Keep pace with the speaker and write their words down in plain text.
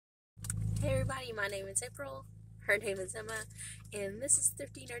Hey everybody, my name is April, her name is Emma, and this is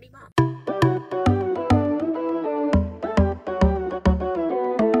Thrifty Nerdy Mom.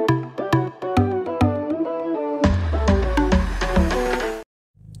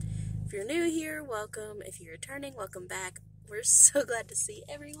 If you're new here, welcome. If you're returning, welcome back. We're so glad to see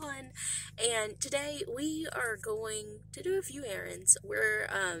everyone. And today we are going to do a few errands. We're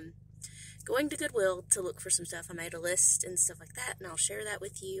going to Goodwill to look for some stuff. I made a list and stuff like that, and I'll share that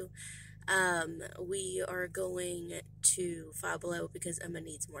with you. We are going to Five Below because Emma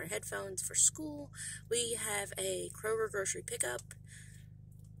needs more headphones for school. We have a Kroger grocery pickup.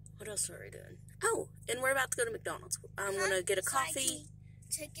 What else are we doing? Oh, and we're about to go to McDonald's. I'm going to get a coffee.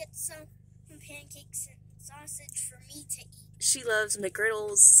 To get some pancakes and sausage for me to eat. She loves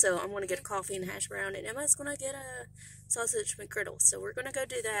McGriddles, so I'm going to get a coffee and hash brown, and Emma's going to get a sausage McGriddle. So we're going to go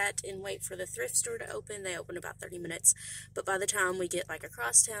do that and wait for the thrift store to open. They open about 30 minutes, but by the time we get like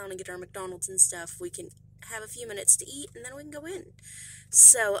across town and get our McDonald's and stuff, we can have a few minutes to eat, and then we can go in.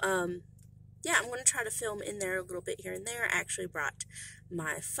 So, yeah, I'm going to try to film in there a little bit here and there. I actually brought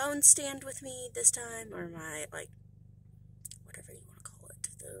my phone stand with me this time, or my, like, whatever you want to call it,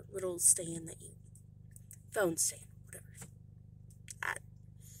 the little stand that you, phone stand, whatever.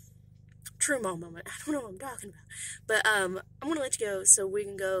 True mom moment. I don't know what I'm talking about. But, I'm going to let you go so we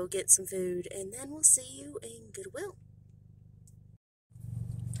can go get some food, and then we'll see you in Goodwill.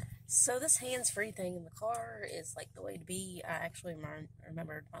 So this hands-free thing in the car is, like, the way to be. I actually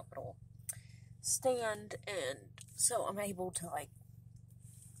remembered my little stand, and so I'm able to, like,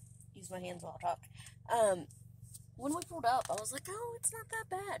 use my hands while I talk. When we pulled up, I was like, oh, it's not that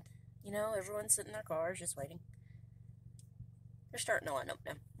bad. You know, everyone's sitting in their cars just waiting. They're starting to line up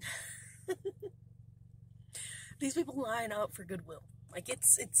now. These people line up for Goodwill. Like,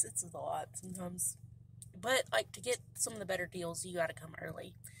 it's a lot sometimes. But, like, to get some of the better deals, you gotta come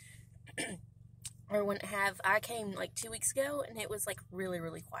early. I came, like, 2 weeks ago, and it was, like, really,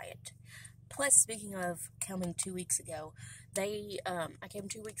 really quiet. Plus, speaking of coming 2 weeks ago, I came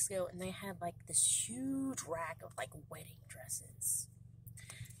 2 weeks ago, and they had, like, this huge rack of, like, wedding dresses.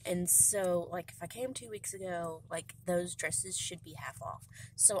 And so, like, if I came 2 weeks ago, like, those dresses should be half off.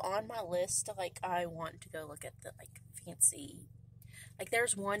 So, on my list, like, I want to go look at the, like, fancy, like,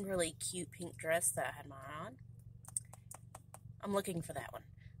 there's one really cute pink dress that I had my eye on. I'm looking for that one.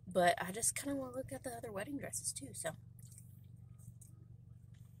 But I just kind of want to look at the other wedding dresses, too, so.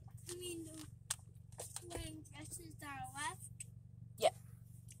 You mean the wedding dresses that are left? Yeah.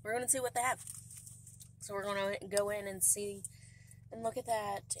 We're going to see what they have. So, we're going to go in and see and look at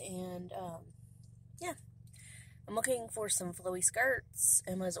that, and, yeah. I'm looking for some flowy skirts.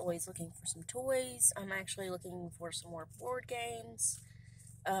 Emma's always looking for some toys. I'm actually looking for some more board games.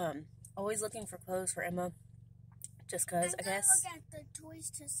 Always looking for clothes for Emma, just because, I guess. I'm going to look at the toys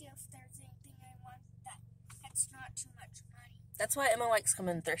to see if there's anything I want that's not too much money. That's why Emma likes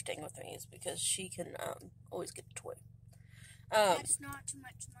coming thrifting with me, is because she can, always get a toy. That's not too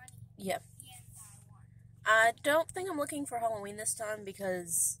much money. Yeah. I I don't think I'm looking for Halloween this time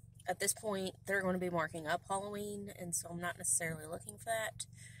because at this point they're going to be marking up Halloween, and so I'm not necessarily looking for that,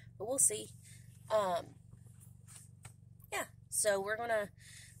 but we'll see. Yeah, so we're going to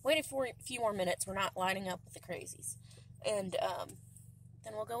wait for a few more minutes. We're not lining up with the crazies, and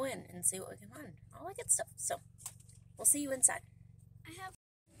then we'll go in and see what we can find. All that good stuff. So we'll see you inside.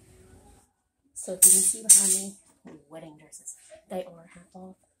 So if you can see behind me, wedding dresses. They are half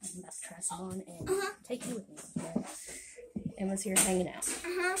off. I'm about to try some on and take you with me. Okay? Emma's here hanging out.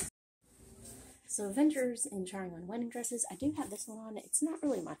 So adventures in trying on wedding dresses. I do have this one on. It's not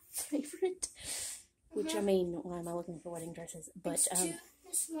really my favorite. Which, I mean, why am I looking for wedding dresses? But, it's too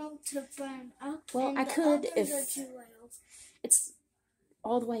small to burn up. Well, I could if it's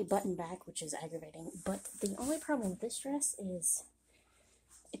all the way buttoned back, which is aggravating. But the only problem with this dress is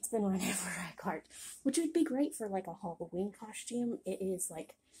it's been run over a cart, which would be great for, like, a Halloween costume. It is,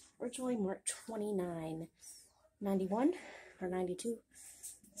 like, originally marked $29.91 or $92.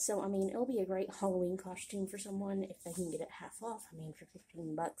 So, I mean, it'll be a great Halloween costume for someone if they can get it half off. I mean, for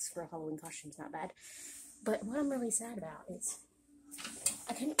 $15 for a Halloween costume is not bad. But what I'm really sad about is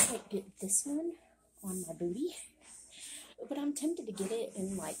I couldn't quite get this one on my booty. But I'm tempted to get it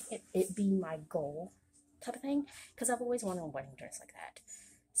and, like, it be my goal type of thing. Because I've always wanted a wedding dress like that.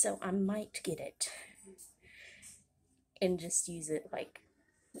 So I might get it and just use it, like,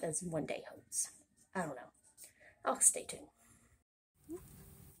 as one day hopes. I don't know. I'll stay tuned.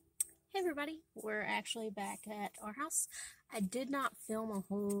 Hey everybody, we're actually back at our house. I did not film a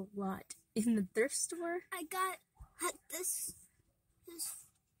whole lot in the thrift store. I got this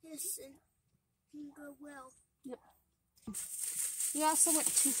in Goodwill. Yep. We also went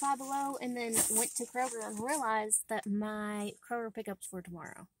to Five Below and then went to Kroger and realized that my Kroger pickup's for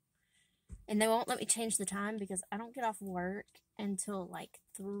tomorrow. And they won't let me change the time because I don't get off work until like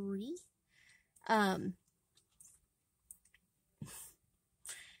 3. And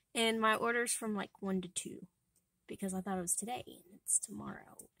my order's from like 1 to 2 because I thought it was today and it's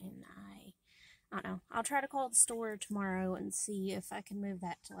tomorrow. And I don't know. I'll try to call the store tomorrow and see if I can move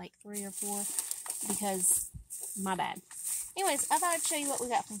that to like 3 or 4 because my bad. Anyways, I thought I'd show you what we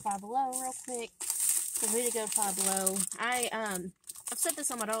got from Five Below real quick. For me to go to Five Below. I've said this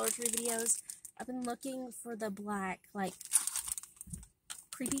on my Dollar Tree videos. I've been looking for the black, like,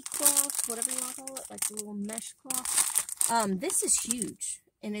 creepy cloth, whatever you want to call it, like the little mesh cloth. This is huge,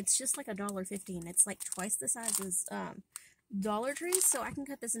 and it's just like $1.50, and it's like twice the size as Dollar Tree, so I can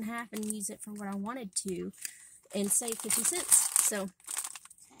cut this in half and use it for what I wanted to, and save 50 cents. So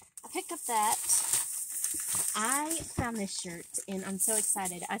I picked up that. I found this shirt, and I'm so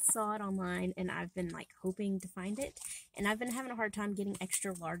excited. I saw it online, and I've been, like, hoping to find it, and I've been having a hard time getting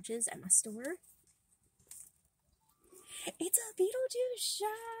extra larges at my store. It's a Beetlejuice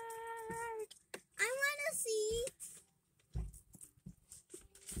shirt! I want to see.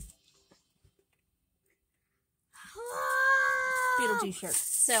 Beetlejuice shirt.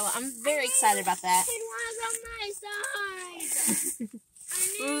 So, I'm very excited about that. It was on my side.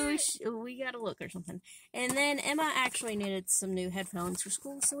 Ooh, we gotta look or something. And then Emma actually needed some new headphones for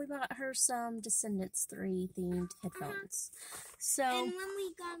school, so we bought her some Descendants 3 themed headphones. So, and when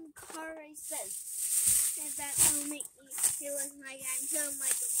we got in the car, I said that will make me feel like I'm feeling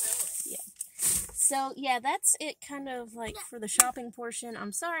like a villain. Yeah. So, yeah, that's it kind of like for the shopping portion.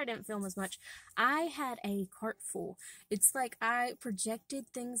 I'm sorry I didn't film as much. I had a cart full. It's like I projected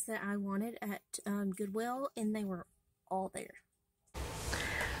things that I wanted at Goodwill, and they were all there.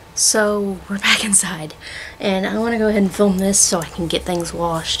 So, we're back inside, and I want to go ahead and film this so I can get things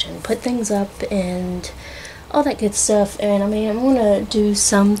washed and put things up and all that good stuff. And I mean, I'm going to do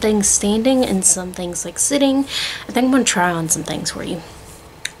some things standing and some things like sitting. I think I'm going to try on some things for you.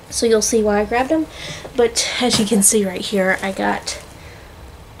 So you'll see why I grabbed them. But as you can see right here, I got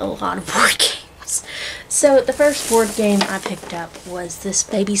a lot of board games. So the first board game I picked up was this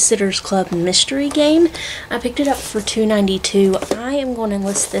Babysitter's Club mystery game. I picked it up for $2.92. I am going to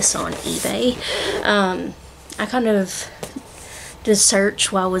list this on eBay. I kind of did a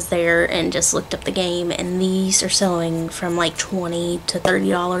search while I was there and just looked up the game, and these are selling from like $20 to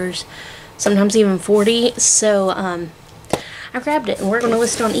 $30, sometimes even $40. So I grabbed it, and we're going to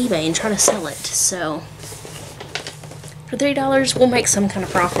list it on eBay and try to sell it. So for $3, we'll make some kind of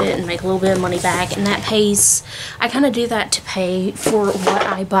profit and make a little bit of money back, and that pays, I kind of do that to pay for what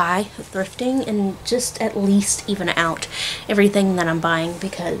I buy thrifting and just at least even out everything that I'm buying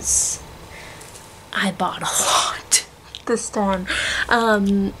because I bought a lot this time.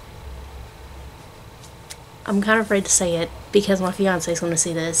 I'm kind of afraid to say it because my fiance is going to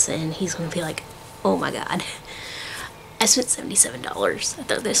see this and he's going to be like, oh my god, I spent $77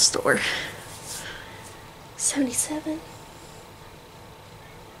 at this store. 77.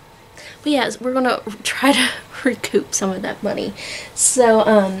 But yeah, we're gonna try to recoup some of that money. So,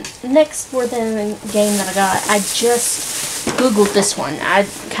 next board game that I got, I just Googled this one. I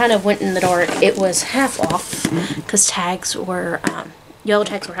kind of went in the dark. It was half off because tags were, yellow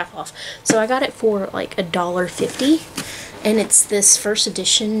tags were half off. So I got it for like $1.50, and it's this first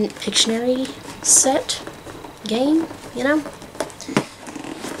edition Pictionary set game, you know?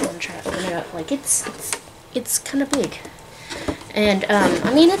 I'm gonna try to open it up. Like, it's kind of big. And,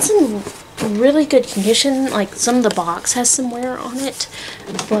 I mean, it's in really good condition. Like, some of the box has some wear on it,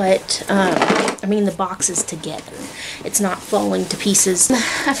 but, I mean, the box is together. It's not falling to pieces.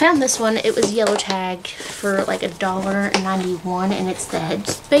 I found this one. It was yellow tag for, like, $1.91, and it's the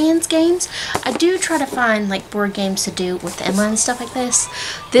Headbands games. I do try to find, like, board games to do with Emma and stuff like this.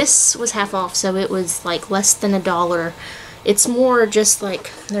 This was half off, so it was, like, less than $1. It's more just like,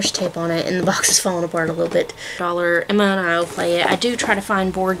 there's tape on it, and the box is falling apart a little bit. $1, Emma and I will play it. I do try to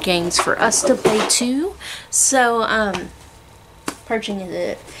find board games for us to play too. So, purchasing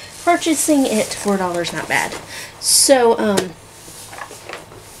it for $4, not bad. So,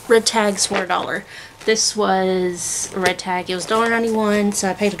 red tags were $1. This was a red tag. It was $1.91, so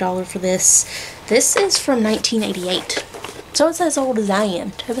I paid $1 for this. This is from 1988. So it's as old as I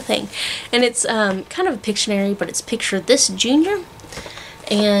am, type of thing. And it's kind of a Pictionary, but it's Picture This Junior.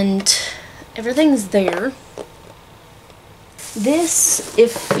 And everything's there. This,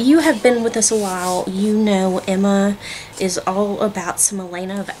 if you have been with us a while, you know Emma is all about some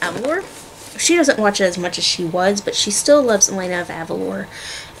Elena of Avalor. She doesn't watch it as much as she was, but she still loves Elena of Avalor.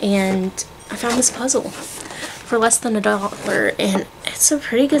 And I found this puzzle for less than $1, and it's a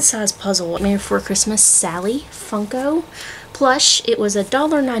pretty good size puzzle. Made for Christmas Sally Funko plush. It was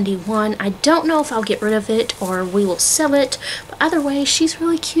 $1.91. I don't know if I'll get rid of it or we will sell it, but either way, she's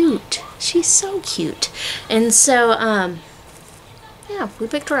really cute. She's so cute. And so, yeah, we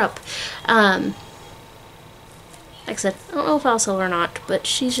picked her up. Like I said, I don't know if I'll sell her or not, but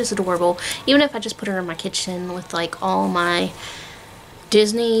she's just adorable. Even if I just put her in my kitchen with like all my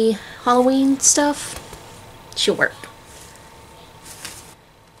Disney Halloween stuff, she'll work.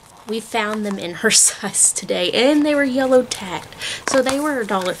 We found them in her size today, and they were yellow tacked, so they were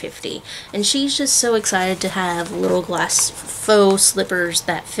 $1.50. And she's just so excited to have little glass faux slippers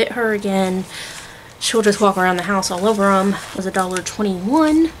that fit her again. She'll just walk around the house all over them. It was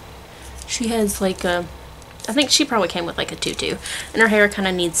 $1.21. She has like a, I think she probably came with like a tutu, and her hair kind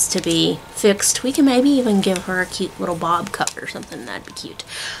of needs to be fixed. We can maybe even give her a cute little bob cut or something. That'd be cute.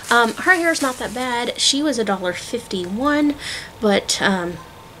 Her hair's not that bad. She was $1.51, but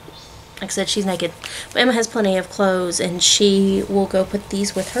like I said, she's naked. But Emma has plenty of clothes, and she will go put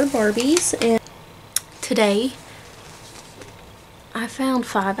these with her Barbies. And today, I found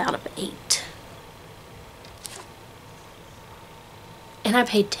 5 out of 8. And I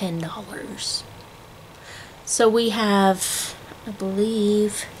paid $10. So we have, I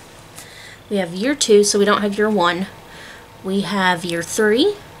believe, we have year 2, so we don't have year 1. We have year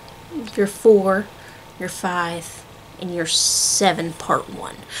 3, year 4, year 5, and year 7 part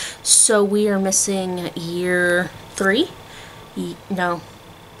 1. So we are missing year 3. No.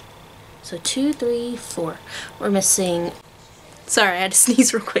 So 2, 3, 4. We're missing, sorry, I had to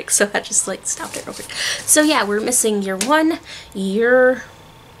sneeze real quick, so I just like stopped it real quick. So yeah, we're missing year 1, year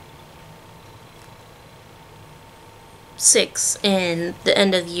 6, and the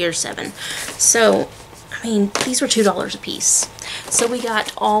end of year 7. So, I mean, these were $2 a piece. So we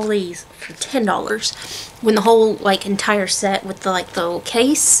got all these for $10 when the whole like entire set with the like the little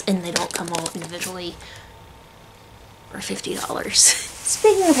case, and they don't come all individually, for $50.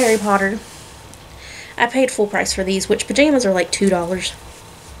 Speaking of Harry Potter, I paid full price for these, which pajamas are like $2.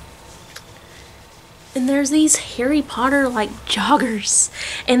 And there's these Harry Potter like joggers,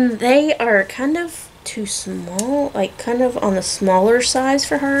 and they are kind of too small, like kind of on the smaller size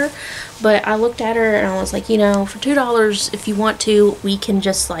for her. But I looked at her and I was like, you know, for $2, if you want to, we can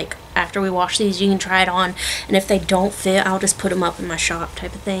just like, after we wash these, you can try it on, and if they don't fit, I'll just put them up in my shop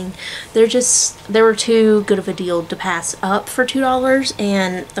type of thing. They were too good of a deal to pass up for $2,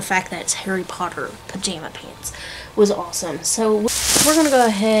 and the fact that it's Harry Potter pajama pants was awesome. So we're gonna go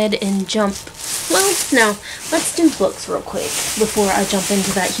ahead and jump, well, no, let's do books real quick before I jump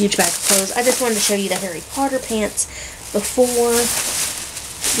into that huge bag of clothes. I just wanted to show you the Harry Potter pants before,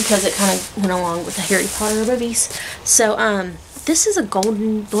 because it kind of went along with the Harry Potter movies. So, this is a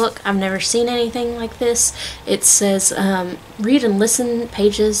golden book. I've never seen anything like this. It says, read and listen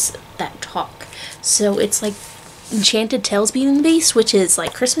pages that talk. So it's like Enchanted Tales Beauty and the Beast, which is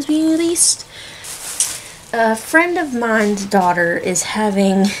like Christmas Beauty and the Beast. A friend of mine's daughter is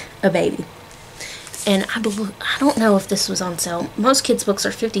having a baby, and I don't know if this was on sale. Most kids' books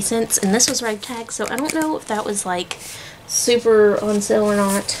are 50 cents, and this was ragtag, so I don't know if that was like super on sale or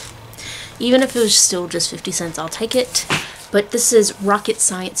not. Even if it was still just 50 cents, I'll take it. But this is Rocket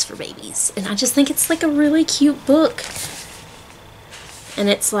Science for Babies, and I just think it's like a really cute book. And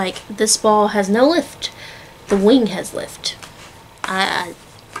it's like, this ball has no lift, the wing has lift. I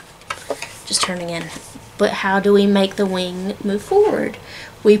just turning in. But how do we make the wing move forward?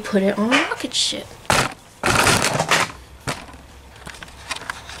 We put it on a rocket ship.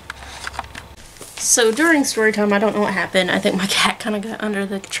 So during story time, I don't know what happened. I think my cat kind of got under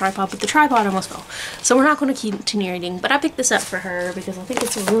the tripod, but the tripod almost fell. So we're not going to continue reading, but I picked this up for her because I think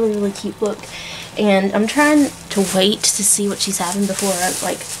it's a really, really cute book. And I'm trying to wait to see what she's having before I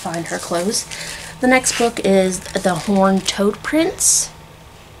like find her clothes. The next book is The Horned Toad Prince.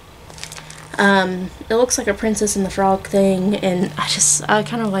 It looks like a Princess and the Frog thing, and I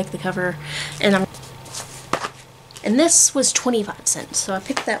kind of like the cover, and this was 25 cents, so I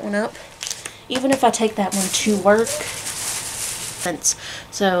picked that one up, even if I take that one to work.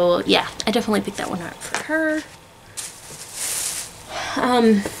 So yeah, I definitely picked that one up for her.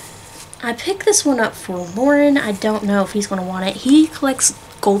 I picked this one up for Lauren. I don't know if he's going to want it. He collects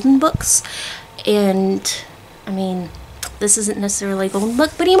golden books, and I mean, this isn't necessarily a golden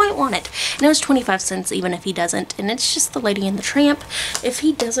book, but he might want it. And it was 25 cents even if he doesn't. And it's just The Lady and the Tramp. If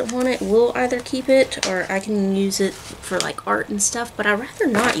he doesn't want it, we'll either keep it or I can use it for like art and stuff. But I'd rather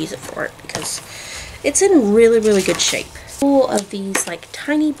not use it for it because it's in really, really good shape. Full of these like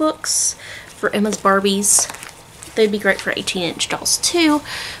tiny books for Emma's Barbies. They'd be great for 18-inch dolls too.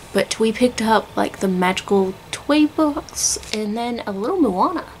 But we picked up like the magical toy box and then a little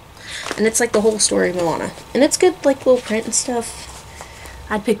Moana. And it's like the whole story of Moana. And it's good, like little print and stuff.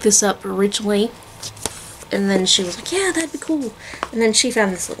 I picked this up originally. And then she was like, yeah, that'd be cool. And then she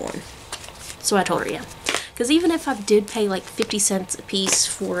found this little one. So I told her, yeah. Because even if I did pay like 50 cents a piece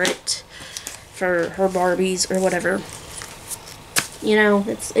for it, for her Barbies or whatever, you know,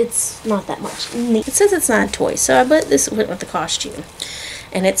 it's not that much. It says it's not a toy, so I bet this went with the costume.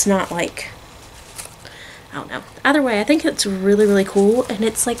 And it's not like, I don't know. Either way, I think it's really, really cool. And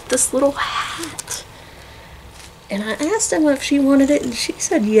it's like this little hat. And I asked Emma if she wanted it, and she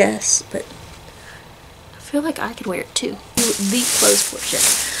said yes, but I feel like I could wear it too. The clothes portion.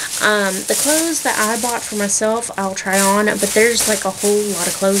 The clothes that I bought for myself, I'll try on, but there's like a whole lot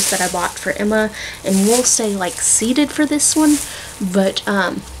of clothes that I bought for Emma, and we'll stay like seated for this one, but,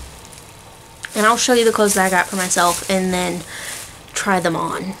 and I'll show you the clothes that I got for myself, and then try them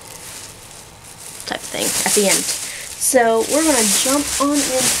on, type of thing, at the end. So, we're gonna jump on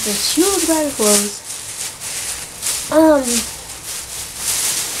into this huge bag of clothes.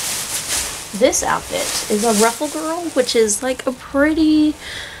 This outfit is a Ruffle Girl, which is like a pretty,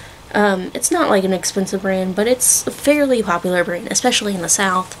 it's not like an expensive brand, but it's a fairly popular brand, especially in the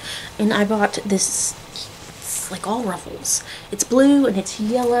South. And I bought this, it's like all ruffles. It's blue and it's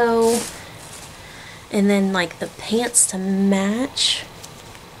yellow. And then like the pants to match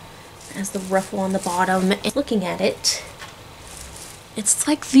has the ruffle on the bottom. And looking at it, it's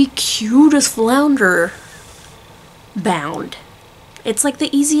like the cutest flounder bound. It's like the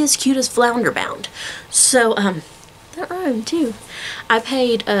easiest, cutest flounder bound. So, that rhymed too. I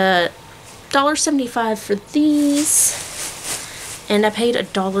paid $1.75 for these, and I paid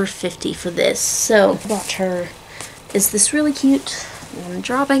 $1.50 for this. So, I bought her is this really cute, I'm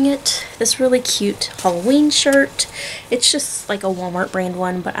dropping it, this really cute Halloween shirt. It's just like a Walmart brand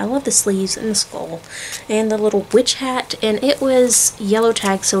one, but I love the sleeves and the skull and the little witch hat, and it was yellow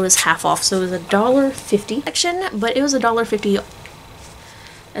tag, so it was half off, so it was $1.50 section, but it was $1.50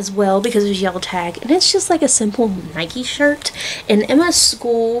 as well because it was yellow tag, and it's just like a simple Nike shirt. And Emma's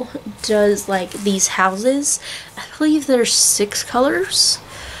school does like these houses. I believe there's 6 colors.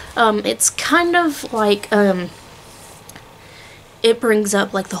 It's kind of like it brings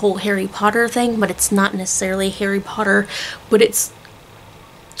up like the whole Harry Potter thing, but it's not necessarily Harry Potter, but it's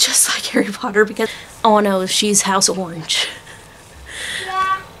just like Harry Potter because all I know is she's House Orange.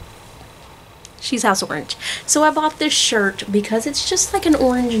 She's House Orange. So I bought this shirt because it's just like an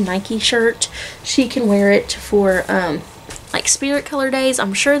orange Nike shirt. She can wear it for like spirit color days.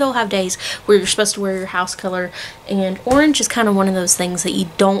 I'm sure they'll have days where you're supposed to wear your house color, and orange is kind of one of those things that you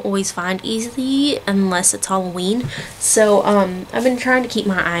don't always find easily unless it's Halloween. So I've been trying to keep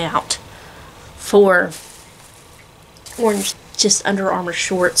my eye out for orange. Just Under Armour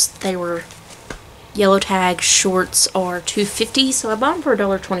shorts. They were yellow tag. Shorts are $2.50, so I bought them for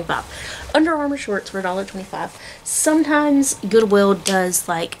 $1.25. Under Armour shorts for $1.25. Sometimes Goodwill does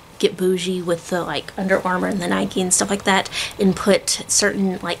like get bougie with the like Under Armour and the Nike and stuff like that, and put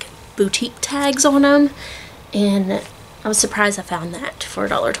certain like boutique tags on them, and I was surprised I found that for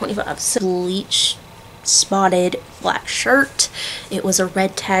 $1.25. So bleach spotted black shirt. It was a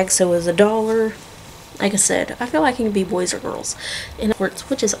red tag, so it was $1. Like I said, I feel like it can be boys or girls, and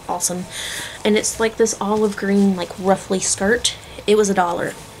which is awesome. And it's like this olive green, like ruffly skirt. It was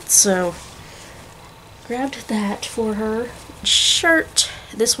 $1, so grabbed that for her. Shirt.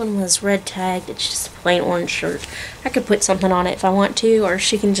 This one was red tagged. It's just a plain orange shirt. I could put something on it if I want to, or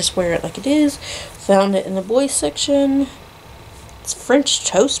she can just wear it like it is. Found it in the boys section. It's French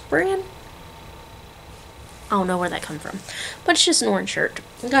Toast brand. I don't know where that comes from, but it's just an orange shirt.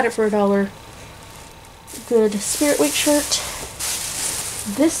 I got it for $1. Good Spirit Week shirt.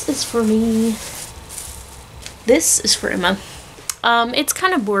 This is for me. This is for Emma. It's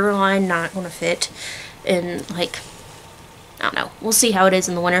kind of borderline not gonna fit, and like, I don't know, we'll see how it is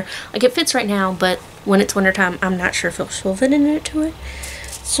in the winter. Like, it fits right now, but when it's winter time, I'm not sure if she'll fit into it.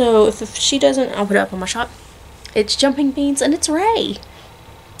 So if she doesn't, I'll put it up on my shop. It's Jumping Beans, and it's Ray.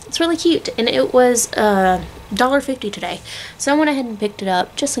 It's really cute, and it was $1.50 today, so I went ahead and picked it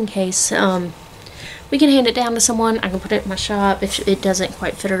up just in case. We can hand it down to someone. I can put it in my shop if it doesn't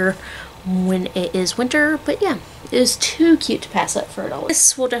quite fit her when it is winter. But yeah, it is too cute to pass up for $1.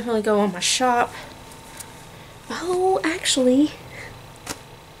 This will definitely go on my shop. Oh, actually,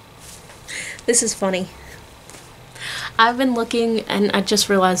 this is funny. I've been looking, and I just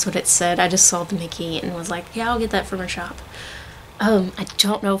realized what it said. I just saw the Mickey and was like, yeah, I'll get that for my shop. I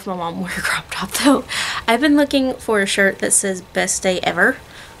don't know if my mom will wear a crop top though. I've been looking for a shirt that says Best Day Ever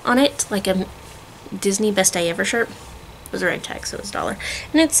on it, like a Disney Best Day Ever shirt. It was a red tag, so it was $1.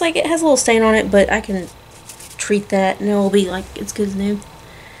 And it's like, it has a little stain on it, but I can treat that and it'll be like, it's good as new.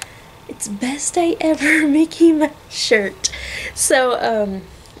 It's best day ever Mickey Mouse shirt. So,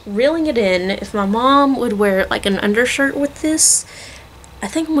 reeling it in, if my mom would wear like an undershirt with this, I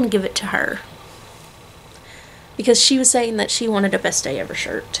think I'm going to give it to her. Because she was saying that she wanted a best day ever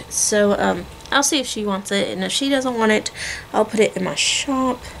shirt. So, I'll see if she wants it, and if she doesn't want it, I'll put it in my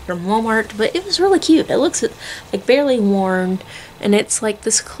shop from Walmart. But it was really cute. It looks like barely worn, and it's like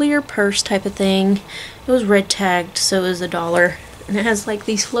this clear purse type of thing. It was red tagged, so it was $1, and it has like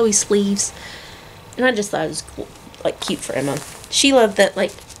these flowy sleeves, and I just thought it was cool, like cute for Emma. She loved that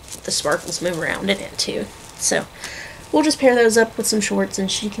like the sparkles move around in it too. So we'll just pair those up with some shorts,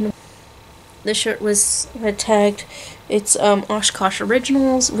 and she can. This shirt was red tagged. It's Oshkosh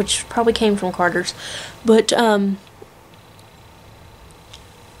Originals, which probably came from Carter's, but I'm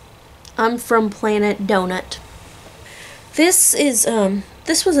from Planet Donut. This is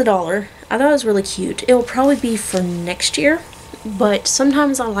this was $1. I thought it was really cute. It will probably be for next year, but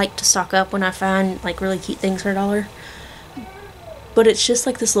sometimes I like to stock up when I find like really cute things for $1. But it's just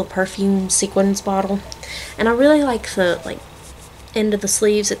like this little perfume sequins bottle, and I really like the end of the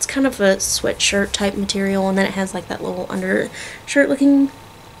sleeves. It's kind of a sweatshirt type material, and then it has like that little undershirt looking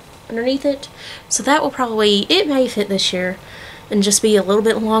underneath it. So that will probably, it may fit this year and just be a little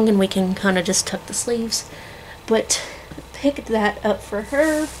bit long, and we can kind of just tuck the sleeves. But picked that up for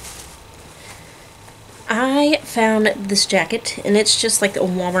her. I found this jacket, and it's just like a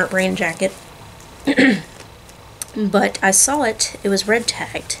Walmart brand jacket. But I saw it. It was red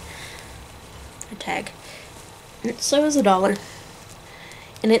tagged. A tag. So it was $1.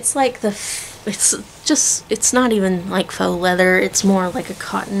 And it's like it's not even like faux leather. It's more like a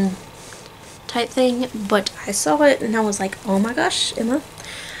cotton type thing. But I saw it and I was like, oh my gosh, Emma,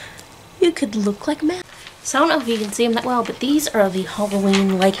 you could look like Matt. So I don't know if you can see them that well, but these are the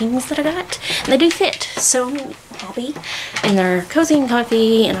Halloween leggings that I got. And they do fit, so I'm happy. And they're cozy and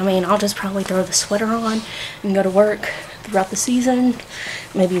comfy, and I mean, I'll just probably throw the sweater on and go to work throughout the season.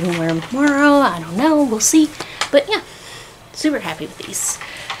 Maybe even wear them tomorrow, I don't know, we'll see. But yeah, super happy with these.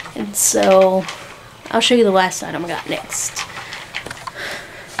 And so, I'll show you the last item I got next.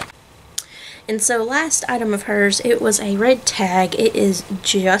 And so, last item of hers, it was a red tag. It is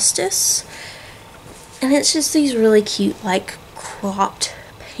Justice. And it's just these really cute, like, cropped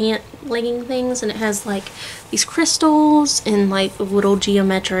pant legging things. And it has, like, these crystals and, like, little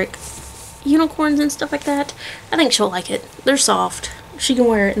geometric unicorns and stuff like that. I think she'll like it. They're soft. She can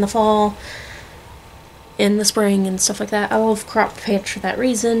wear it in the fall, in the spring, and stuff like that. I love cropped pants for that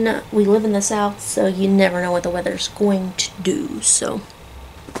reason. We live in the South, so you never know what the weather's going to do. So,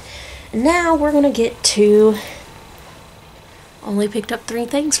 now we're going to get to... Only picked up 3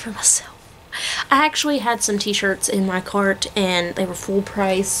 things for myself. I actually had some t-shirts in my cart, and they were full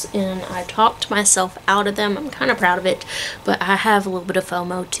price, and I talked myself out of them. I'm kind of proud of it, but I have a little bit of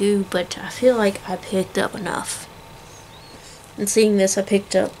FOMO too, but I feel like I picked up enough. And seeing this, I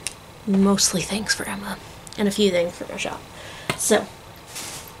picked up mostly things for Emma, and a few things for my shop. So,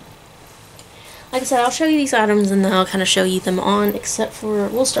 like I said, I'll show you these items, and then I'll kind of show you them on, except for,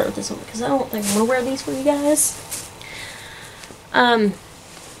 we'll start with this one, because I don't think I'm going to wear these for you guys.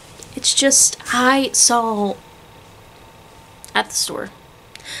 It's just, I saw at the store,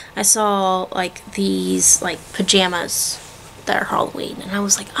 I saw like these like pajamas that are Halloween, and I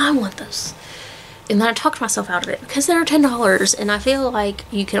was like, I want those. And then I talked myself out of it because they're $10, and I feel like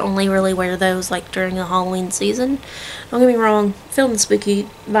you can only really wear those like during the Halloween season. Don't get me wrong, feeling the spooky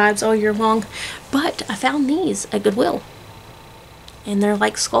vibes all year long, but I found these at Goodwill. And they're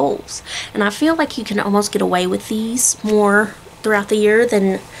like skulls, and I feel like you can almost get away with these more throughout the year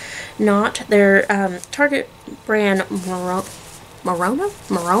than not. They're Target brand Morona?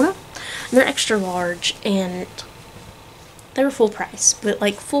 And they're extra large, and they were full price, but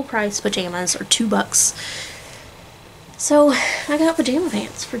like full price pajamas are $2. So I got pajama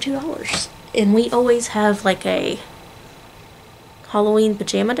pants for $2, and we always have like a Halloween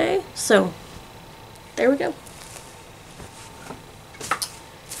pajama day, so there we go.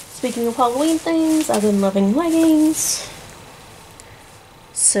 Speaking of Halloween things, I've been loving leggings.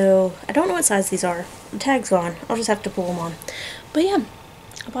 So, I don't know what size these are. The tag's gone. I'll just have to pull them on. But yeah,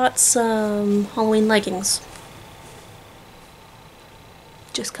 I bought some Halloween leggings.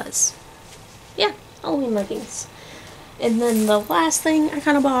 Just cause. Yeah, Halloween leggings. And then the last thing I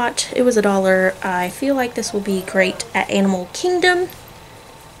kind of bought, it was $1. I feel like this will be great at Animal Kingdom.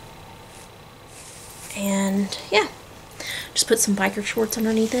 And yeah, just put some biker shorts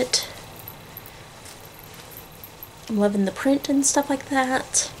underneath it. I'm loving the print and stuff like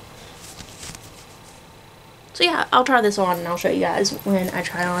that. So yeah, I'll try this on and I'll show you guys when I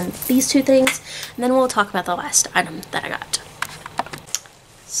try on these two things, and then we'll talk about the last item that I got.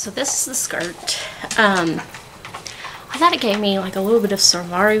 So this is the skirt. I thought it gave me like a little bit of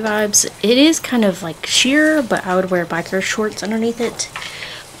safari vibes. It is kind of like sheer, but I would wear biker shorts underneath it.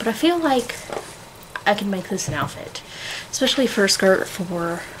 But I feel like I can make this an outfit, especially for a skirt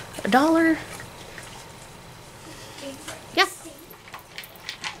for $1. Yeah.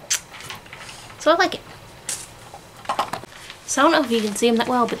 So I like it. So I don't know if you can see them that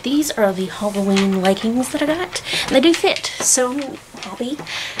well, but these are the Halloween leggings that I got. And they do fit, so I'm happy.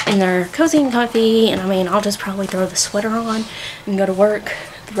 And they're cozy and comfy, and I mean, I'll just probably throw the sweater on and go to work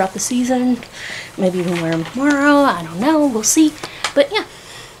throughout the season. Maybe even wear them tomorrow, I don't know, we'll see. But yeah,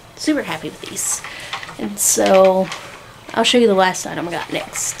 super happy with these. And so, I'll show you the last item I got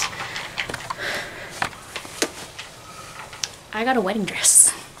next. I got a wedding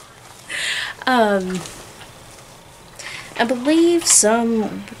dress. I believe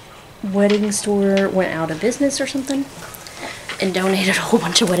some wedding store went out of business or something and donated a whole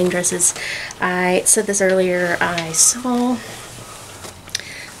bunch of wedding dresses. I said this earlier, I saw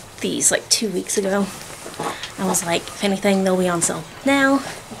these like 2 weeks ago. I was like, if anything, they'll be on sale now.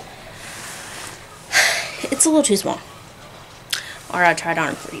 It's a little too small. Or I tried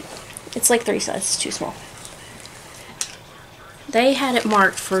on for you. It's like 3 sizes too small. They had it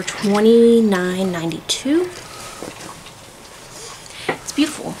marked for $29.92. It's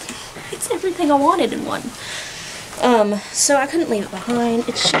beautiful. It's everything I wanted in one. So I couldn't leave it behind.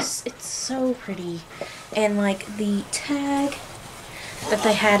 It's so pretty. And like the tag that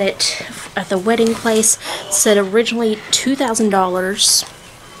they had it at the wedding place said originally $2,000.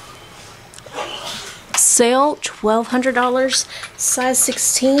 Sale $1,200, size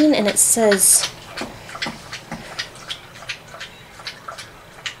 16, and it says,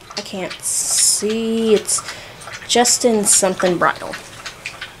 I can't see, it's Justin something bridal.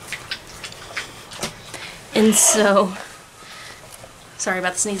 And so, sorry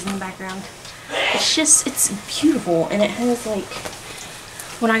about the sneezing in the background. It's beautiful, and it has like,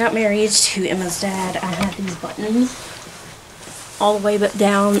 when I got married to Emma's dad, I had these buttons all the way but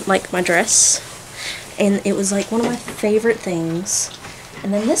down like my dress, and it was like one of my favorite things.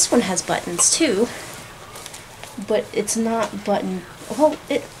 And then this one has buttons too, but it's not button, well,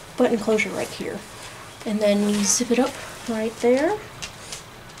 it button closure right here, and then you zip it up right there.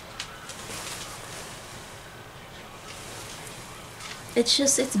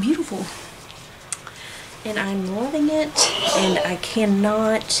 It's beautiful, and I'm loving it, and I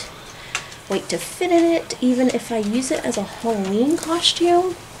cannot wait to fit in it. Even if I use it as a Halloween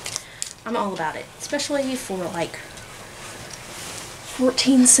costume, I'm all about it, especially for like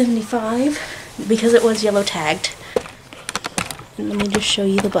 $14.75 because it was yellow tagged. And let me just show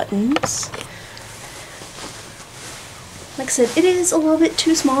you the buttons. Like I said, it is a little bit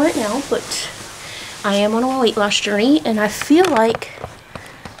too small right now, but I am on a weight loss journey, and I feel like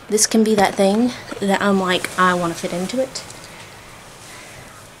this can be that thing that I'm like, I want to fit into it.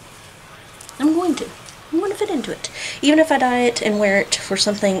 I'm going to fit into it. Even if I diet and wear it for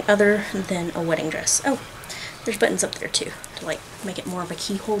something other than a wedding dress. Oh, there's buttons up there too, to like make it more of a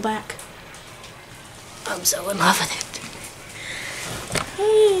keyhole back. I'm so in love with it.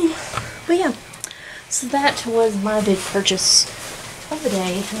 But yeah, so that was my big purchase of the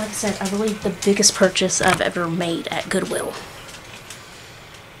day. And like I said, I believe the biggest purchase I've ever made at Goodwill.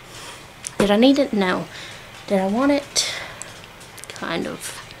 Did I need it? No. Did I want it? Kind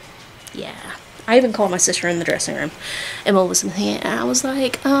of. Yeah. I even called my sister in the dressing room. Emma was in here, and I was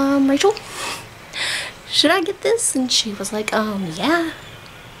like, Rachel, should I get this? And she was like, yeah.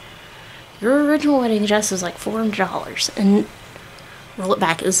 Your original wedding dress was like $400, and roll it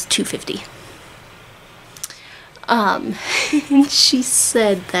back, it was $250. And she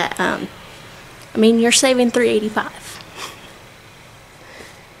said that, I mean, you're saving $385.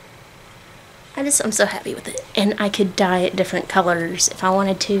 I'm so happy with it, and I could dye it different colors if I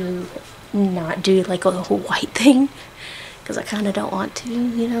wanted to, not do like a whole white thing, because I kind of don't want to,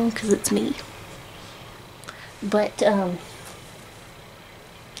 you know, because it's me. But I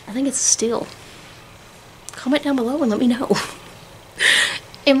think it's a steal. Comment down below and let me know.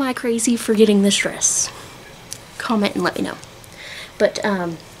 Am I crazy for getting this dress? Comment and let me know. But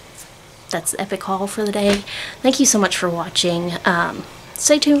that's the epic haul for the day. Thank you so much for watching.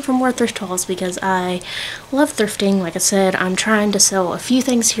 Stay tuned for more thrift hauls because I love thrifting. Like I said, I'm trying to sell a few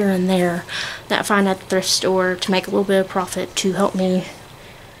things here and there that I find at the thrift store to make a little bit of profit to help me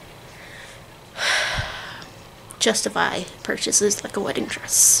justify purchases like a wedding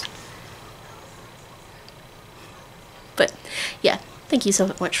dress. But yeah, thank you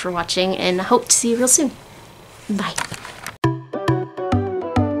so much for watching, and I hope to see you real soon. Bye.